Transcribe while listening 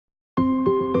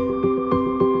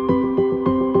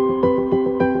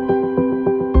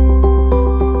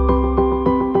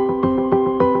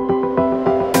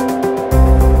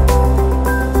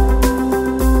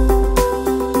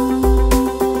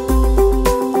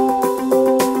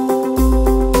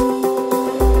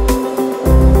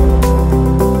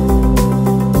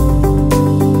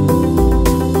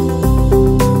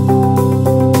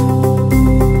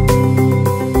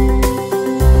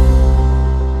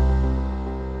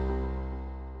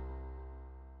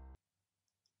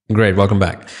Great, welcome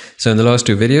back. So in the last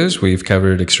two videos, we've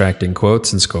covered extracting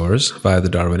quotes and scores via the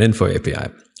Darwin Info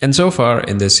API. And so far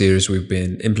in this series, we've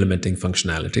been implementing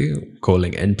functionality,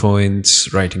 calling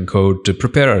endpoints, writing code to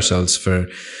prepare ourselves for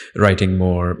writing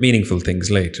more meaningful things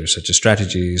later, such as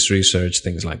strategies, research,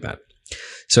 things like that.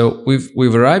 So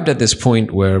we've arrived at this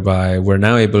point whereby we're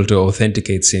now able to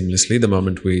authenticate seamlessly the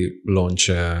moment we launch,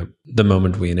 the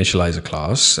moment we initialize a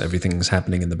class. Everything's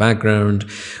happening in the background.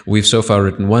 We've so far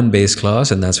written one base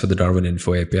class, and that's for the Darwin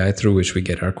Info API through which we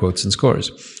get our quotes and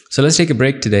scores. So let's take a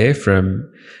break today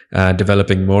from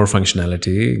developing more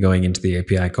functionality, going into the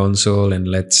API console, and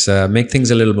let's make things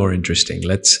a little more interesting.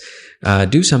 Let's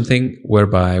do something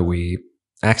whereby we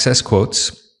access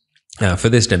quotes. For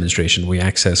this demonstration, we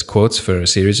access quotes for a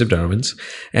series of Darwins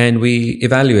and we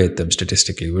evaluate them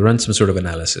statistically. We run some sort of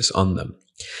analysis on them.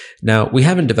 Now, we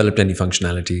haven't developed any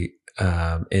functionality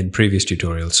in previous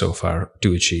tutorials so far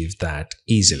to achieve that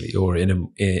easily or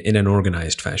in an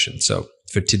organized fashion. So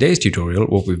for today's tutorial,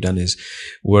 what we've done is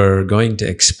we're going to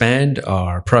expand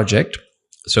our project.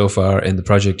 So far in the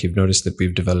project, you've noticed that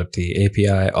we've developed the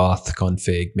API, auth,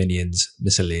 config, minions,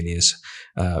 miscellaneous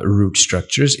root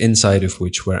structures, inside of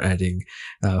which we're adding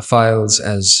files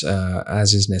as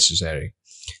is necessary.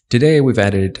 Today, we've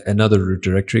added another root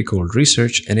directory called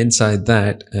research, and inside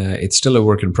that, it's still a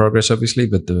work in progress, obviously,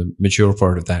 but the mature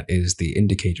part of that is the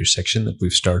indicator section that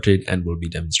we've started and will be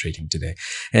demonstrating today.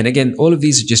 And again, all of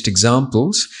these are just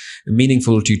examples,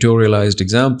 meaningful tutorialized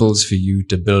examples for you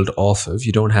to build off of.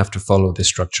 You don't have to follow this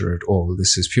structure at all.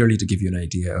 This is purely to give you an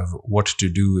idea of what to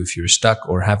do if you're stuck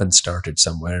or haven't started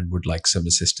somewhere and would like some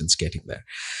assistance getting there.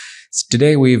 So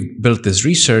today we've built this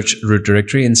research root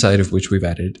directory, inside of which we've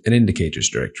added an indicators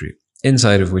directory,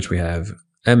 inside of which we have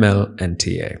ML and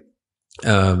TA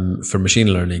for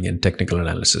machine learning and technical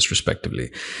analysis, respectively.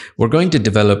 We're going to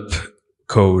develop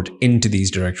code into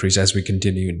these directories as we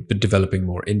continue developing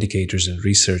more indicators and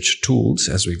research tools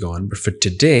as we go on. But for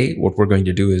today, what we're going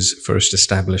to do is first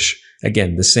establish,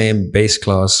 again, the same base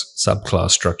class,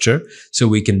 subclass structure so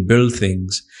we can build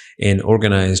things in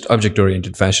organized,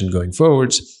 object-oriented fashion going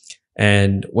forwards.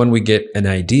 And when we get an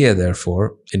idea,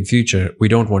 therefore, in future, we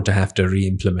don't want to have to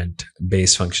re-implement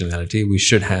base functionality. We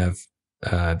should have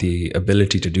the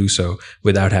ability to do so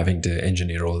without having to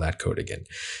engineer all that code again.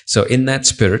 So in that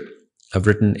spirit, I've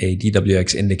written a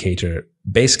DWX indicator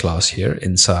base class here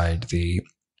inside the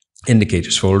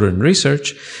indicators folder in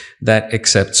research that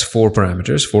accepts four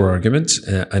parameters, four arguments,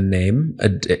 a name, a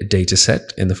data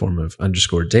set in the form of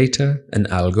underscore data, an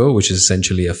algo, which is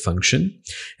essentially a function,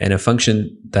 and a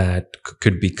function that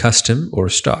could be custom or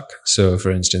stock. So for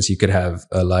instance, you could have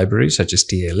a library such as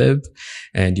TALib,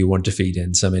 and you want to feed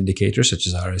in some indicators such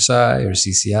as RSI or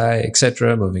CCI,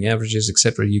 etc., moving averages,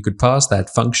 etc. You could pass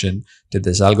that function to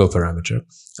this algo parameter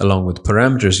along with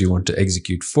parameters you want to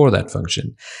execute for that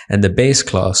function. And the base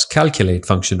class calculate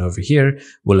function over here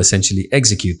will essentially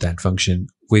execute that function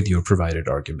with your provided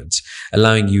arguments,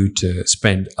 allowing you to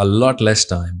spend a lot less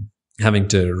time having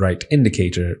to write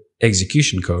indicator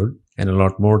execution code and a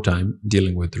lot more time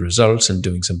dealing with the results and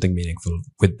doing something meaningful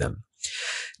with them.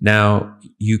 Now,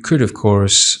 you could, of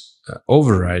course,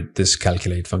 override this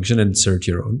calculate function and insert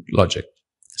your own logic.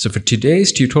 So for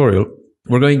today's tutorial,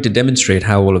 we're going to demonstrate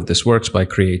how all of this works by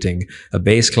creating a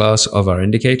base class of our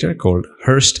indicator called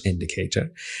Hurst indicator.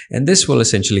 And this will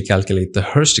essentially calculate the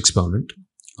Hurst exponent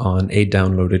on a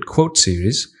downloaded quote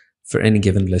series for any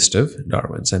given list of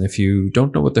Darwins. And if you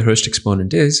don't know what the Hurst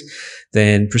exponent is,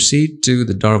 then proceed to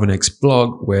the Darwinex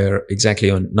blog, where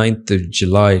exactly on 9th of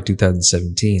July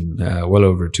 2017, well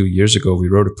over 2 years ago, we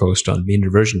wrote a post on mean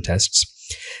reversion tests.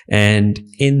 And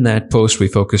in that post, we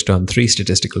focused on 3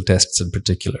 statistical tests in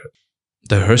particular.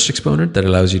 The Hurst exponent that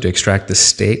allows you to extract the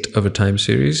state of a time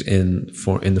series in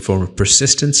the form of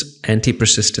persistence,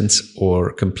 anti-persistence,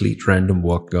 or complete random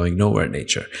walk going nowhere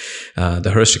nature. The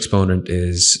Hurst exponent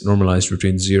is normalized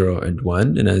between 0 and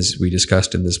 1. And as we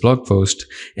discussed in this blog post,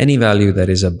 any value that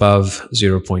is above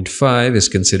 0.5 is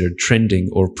considered trending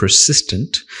or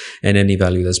persistent. And any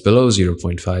value that's below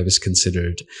 0.5 is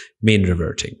considered mean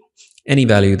reverting. Any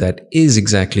value that is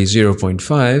exactly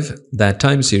 0.5, that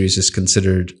time series is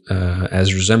considered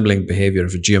as resembling behavior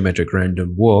of a geometric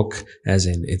random walk, as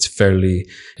in it's fairly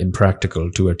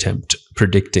impractical to attempt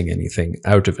predicting anything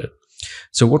out of it.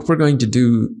 So what we're going to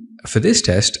do for this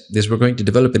test is we're going to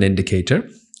develop an indicator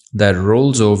that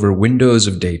rolls over windows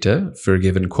of data for a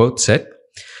given quote set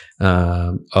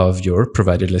of your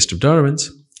provided list of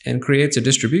Darwins. and creates a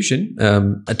distribution,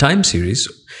 a time series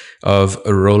of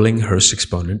a rolling Hurst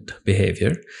exponent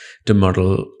behavior to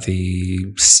model the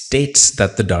states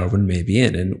that the Darwin may be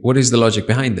in. And what is the logic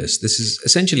behind this? This is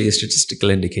essentially a statistical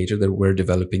indicator that we're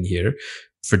developing here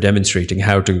for demonstrating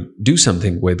how to do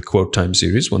something with quote time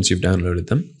series once you've downloaded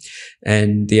them.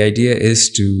 And the idea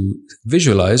is to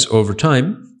visualize over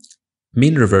time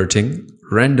mean reverting,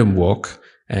 random walk,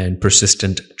 and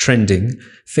persistent trending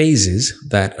phases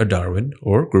that a Darwin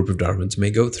or group of Darwins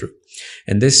may go through.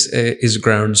 And this is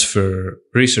grounds for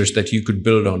research that you could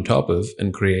build on top of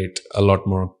and create a lot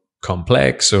more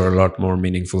complex or a lot more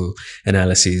meaningful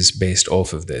analyses based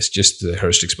off of this, just the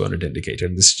Hurst exponent indicator.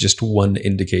 And this is just one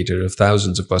indicator of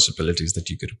thousands of possibilities that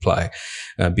you could apply,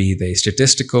 be they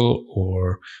statistical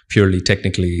or purely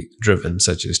technically driven,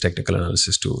 such as technical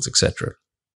analysis tools, etc.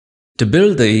 To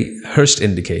build the Hurst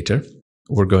indicator,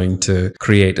 we're going to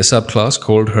create a subclass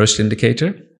called Hurst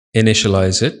indicator,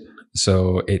 initialize it,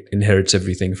 so it inherits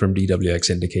everything from DWX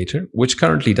indicator, which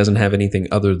currently doesn't have anything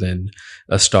other than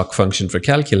a stock function for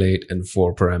calculate and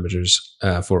 4 parameters,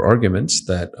 4 arguments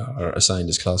that are assigned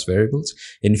as class variables.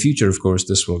 In future, of course,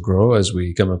 this will grow as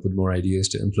we come up with more ideas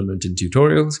to implement in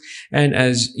tutorials, and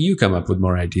as you come up with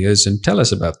more ideas and tell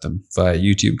us about them via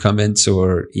YouTube comments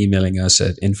or emailing us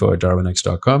at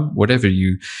info@darwinex.com, whatever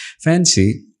you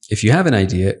fancy. If you have an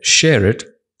idea, share it,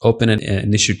 open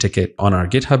an issue ticket on our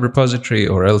GitHub repository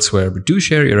or elsewhere, but do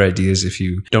share your ideas if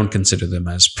you don't consider them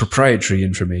as proprietary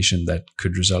information that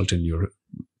could result in your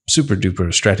super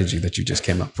duper strategy that you just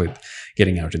came up with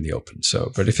getting out in the open.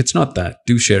 So, but if it's not that,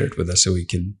 do share it with us so we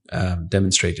can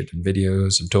demonstrate it in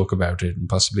videos and talk about it and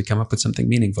possibly come up with something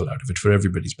meaningful out of it for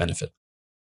everybody's benefit.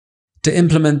 To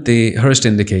implement the Hurst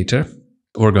indicator,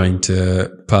 we're going to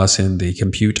pass in the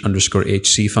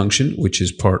compute_HC function, which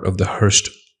is part of the Hurst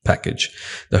package,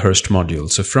 the Hurst module.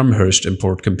 So from Hurst,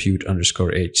 import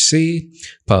compute_HC,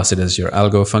 pass it as your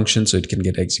algo function so it can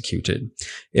get executed.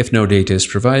 If no data is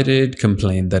provided,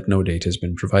 complain that no data has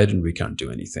been provided and we can't do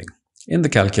anything. In the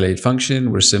calculate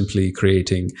function, we're simply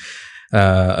creating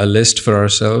a list for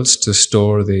ourselves to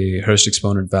store the Hurst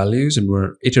exponent values, and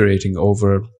we're iterating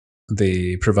over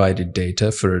the provided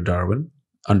data for a Darwin.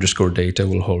 _data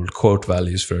will hold quote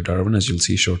values for a Darwin, as you'll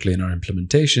see shortly in our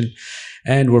implementation.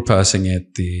 And we're passing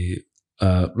it the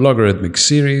logarithmic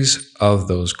series of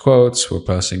those quotes. We're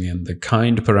passing in the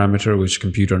kind parameter, which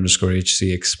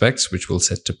compute_HC expects, which we'll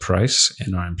set to price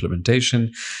in our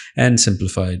implementation, and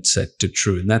simplified set to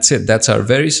true. And that's it. That's our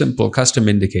very simple custom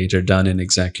indicator done in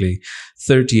exactly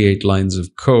 38 lines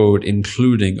of code,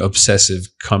 including obsessive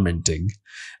commenting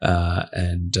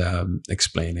and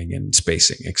explaining and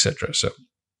spacing, etc. So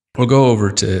we'll go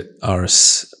over to our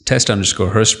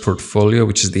test_Hurst portfolio,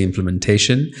 which is the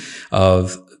implementation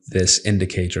of this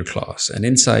indicator class. And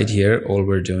inside here, all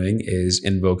we're doing is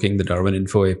invoking the Darwin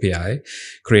Info API,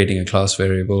 creating a class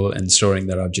variable and storing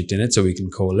that object in it so we can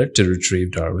call it to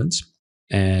retrieve Darwins.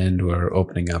 And we're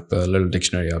opening up a little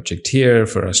dictionary object here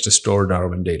for us to store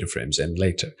Darwin data frames in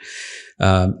later.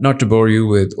 Not to bore you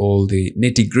with all the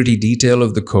nitty-gritty detail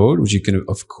of the code, which you can,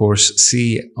 of course,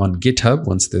 see on GitHub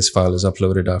once this file is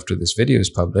uploaded after this video is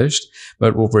published.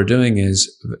 But what we're doing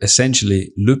is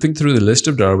essentially looping through the list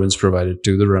of Darwins provided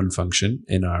to the run function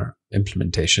in our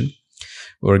implementation.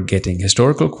 We're getting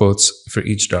historical quotes for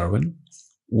each Darwin.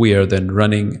 We are then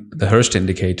running the Hurst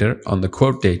indicator on the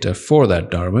quote data for that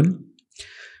Darwin.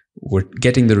 We're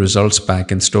getting the results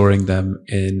back and storing them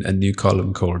in a new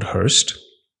column called Hurst.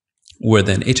 We're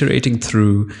then iterating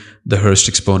through the Hurst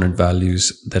exponent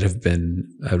values that have been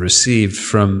received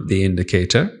from the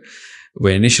indicator.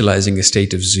 We're initializing a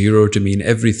state of 0 to mean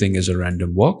everything is a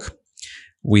random walk.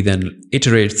 We then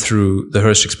iterate through the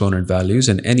Hurst exponent values,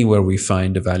 and anywhere we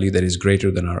find a value that is greater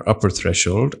than our upper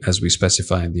threshold, as we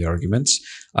specify in the arguments.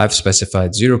 I've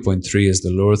specified 0.3 as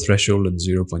the lower threshold and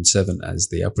 0.7 as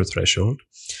the upper threshold,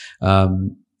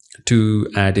 to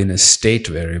add in a state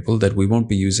variable that we won't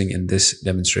be using in this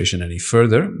demonstration any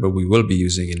further, but we will be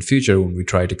using in future when we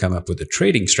try to come up with a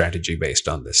trading strategy based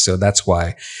on this. So that's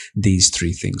why these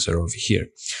 3 things are over here.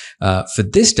 For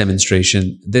this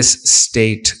demonstration, this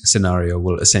state scenario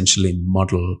will essentially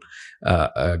model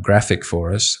a graphic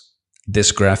for us.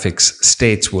 This graphic's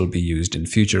states will be used in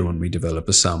future when we develop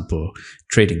a sample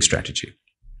trading strategy.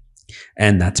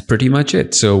 And that's pretty much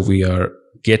it. So we are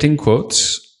getting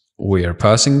quotes. We are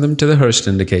passing them to the Hurst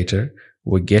indicator.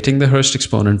 We're getting the Hurst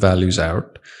exponent values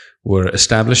out. We're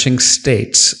establishing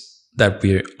states that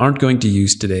we aren't going to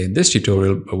use today in this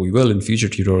tutorial, but we will in future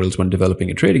tutorials when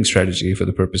developing a trading strategy for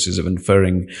the purposes of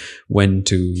inferring when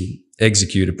to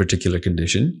execute a particular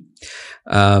condition.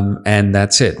 And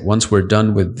that's it. Once we're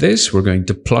done with this, we're going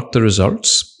to plot the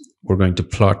results. we're going to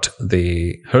plot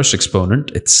the Hurst exponent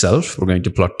itself. We're going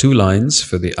to plot 2 lines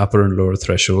for the upper and lower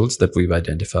thresholds that we've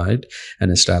identified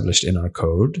and established in our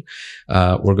code.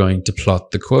 We're going to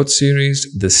plot the quote series,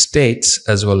 the states,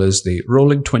 as well as the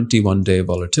rolling 21-day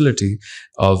volatility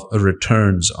of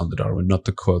returns on the Darwin, not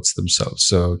the quotes themselves.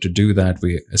 So to do that,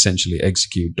 we essentially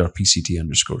execute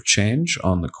 .pct_change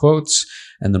on the quotes,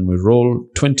 and then we roll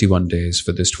 21 days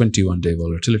for this 21-day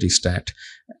volatility stat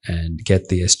and get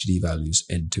the STD values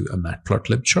into a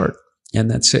Matplotlib chart. And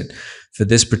that's it. For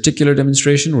this particular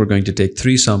demonstration, we're going to take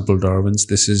 3 sample Darwins.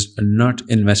 This is not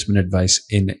investment advice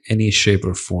in any shape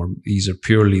or form. These are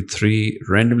purely 3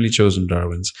 randomly chosen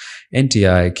Darwins,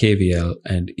 NTI, KVL,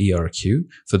 and ERQ,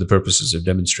 for the purposes of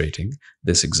demonstrating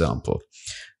this example.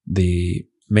 The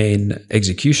main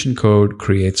execution code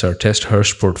creates our test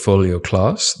Hurst portfolio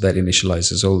class that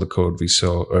initializes all the code we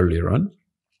saw earlier on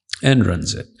and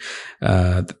runs it.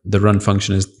 The run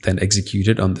function is then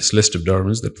executed on this list of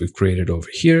Darwins that we've created over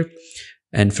here.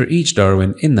 And for each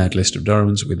Darwin in that list of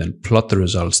Darwins, we then plot the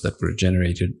results that were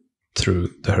generated through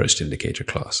the Hurst indicator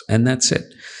class. And that's it.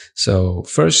 So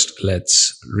first,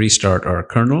 let's restart our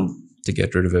kernel to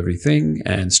get rid of everything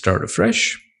and start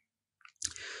afresh.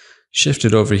 Shift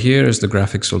it over here, as the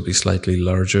graphics will be slightly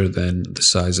larger than the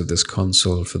size of this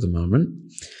console for the moment.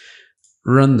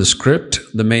 Run the script.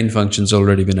 The main function's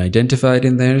already been identified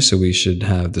in there, so we should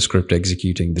have the script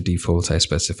executing the defaults I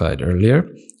specified earlier.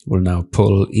 We'll now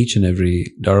pull each and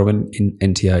every Darwin, in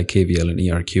NTI, KVL, and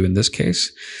ERQ in this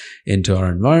case, into our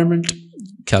environment,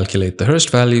 calculate the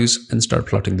Hurst values, and start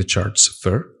plotting the charts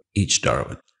for each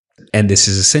Darwin. And this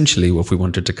is essentially what we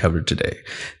wanted to cover today.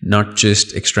 Not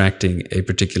just extracting a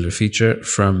particular feature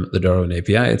from the Darwin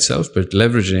API itself, but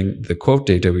leveraging the quote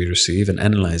data we receive and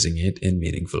analyzing it in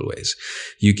meaningful ways.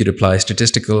 You could apply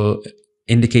statistical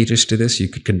indicators to this. You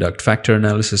could conduct factor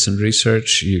analysis and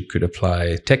research. You could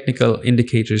apply technical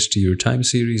indicators to your time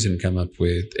series and come up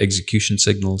with execution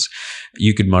signals.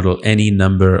 You could model any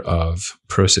number of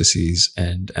processes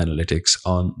and analytics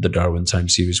on the Darwin time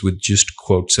series with just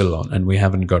quotes alone. And we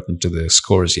haven't gotten to the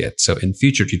scores yet. So in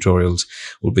future tutorials,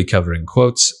 we'll be covering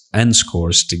quotes and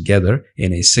scores together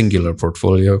in a singular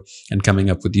portfolio and coming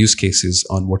up with use cases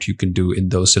on what you can do in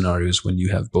those scenarios when you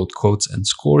have both quotes and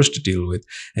scores to deal with,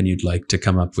 and you'd like to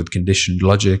come up with conditioned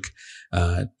logic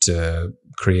to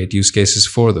create use cases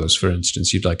for those. For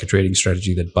instance, you'd like a trading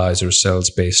strategy that buys or sells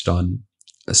based on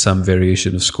some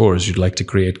variation of scores. You'd like to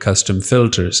create custom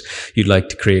filters. You'd like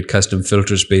to create custom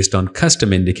filters based on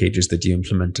custom indicators that you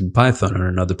implement in Python or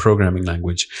another programming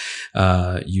language.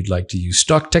 You'd like to use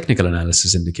stock technical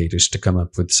analysis indicators to come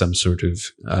up with some sort of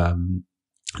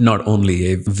not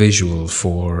only a visual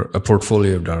for a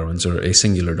portfolio of Darwins or a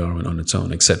singular Darwin on its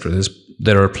own, etc.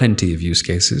 There are plenty of use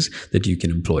cases that you can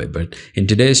employ. But in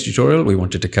today's tutorial, we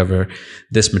wanted to cover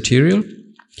this material.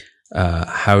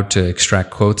 How to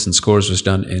extract quotes and scores was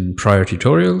done in prior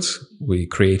tutorials. We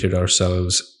created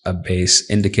ourselves a base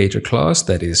indicator class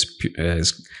that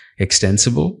is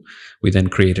extensible. We then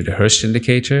created a Hurst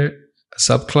indicator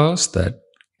subclass that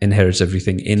inherits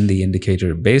everything in the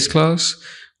indicator base class.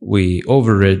 We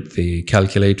overrid the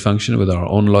calculate function with our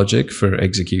own logic for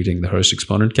executing the Hurst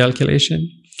exponent calculation.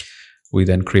 We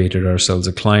then created ourselves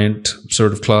a client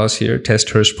sort of class here, test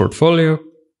Hurst portfolio,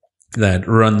 that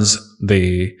runs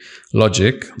the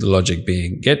logic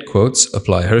being get quotes,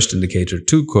 apply Hurst indicator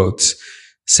to quotes,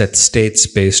 set states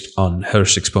based on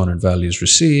Hurst exponent values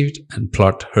received, and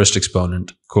plot Hurst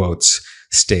exponent, quotes,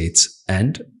 states,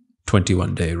 and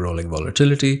 21-day rolling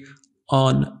volatility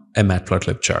on a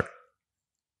Matplotlib chart.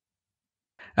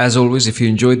 As always, if you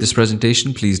enjoyed this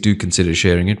presentation, please do consider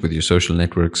sharing it with your social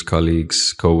networks,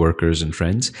 colleagues, co-workers, and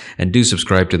friends. And do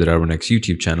subscribe to the Darwinex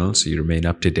YouTube channel so you remain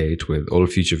up to date with all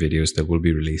future videos that will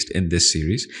be released in this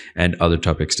series and other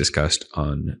topics discussed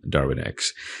on Darwinex.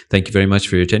 Thank you very much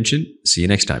for your attention. See you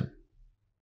next time.